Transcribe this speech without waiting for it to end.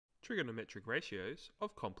trigonometric ratios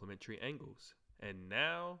of complementary angles. And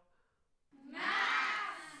now, Maths!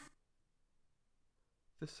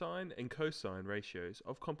 the sine and cosine ratios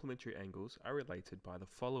of complementary angles are related by the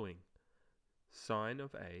following. Sine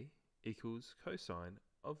of A equals cosine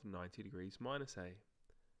of 90 degrees minus A.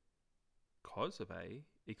 Cos of A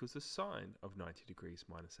equals the sine of 90 degrees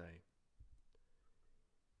minus A.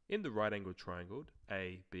 In the right-angled triangle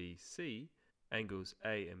ABC, angles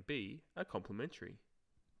A and B are complementary.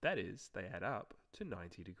 That is, they add up to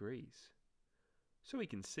 90 degrees. So we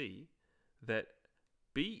can see that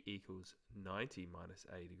B equals 90 minus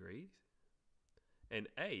A degrees and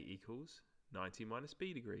A equals 90 minus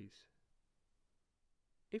B degrees.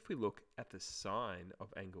 If we look at the sine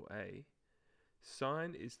of angle A,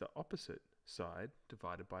 sine is the opposite side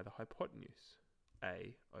divided by the hypotenuse,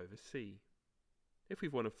 A over C. If we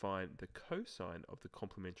want to find the cosine of the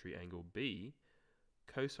complementary angle B,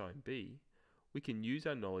 cosine B, we can use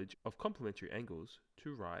our knowledge of complementary angles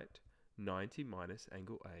to write 90 minus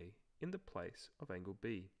angle A in the place of angle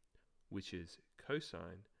B, which is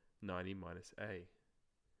cosine 90 minus A.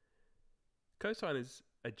 Cosine is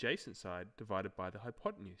adjacent side divided by the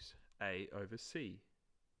hypotenuse, A over C.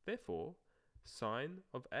 Therefore, sine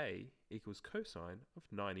of A equals cosine of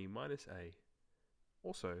 90 minus A.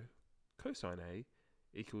 Also, cosine A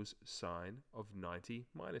equals sine of 90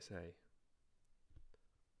 minus A.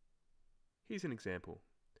 Here's an example.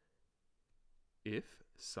 If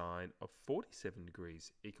sine of 47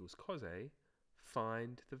 degrees equals cos A,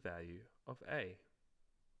 find the value of A.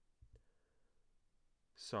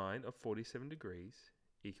 Sine of 47 degrees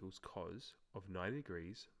equals cos of 90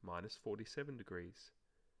 degrees minus 47 degrees.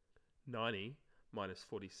 90 minus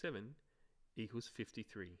 47 equals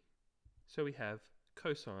 53. So we have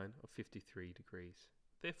cosine of 53 degrees.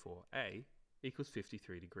 Therefore, A equals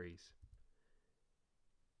 53 degrees.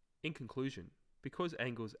 In conclusion, because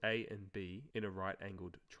angles A and B in a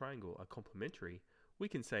right-angled triangle are complementary, we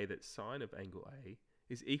can say that sine of angle A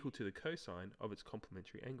is equal to the cosine of its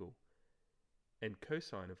complementary angle, and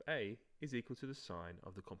cosine of A is equal to the sine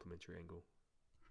of the complementary angle.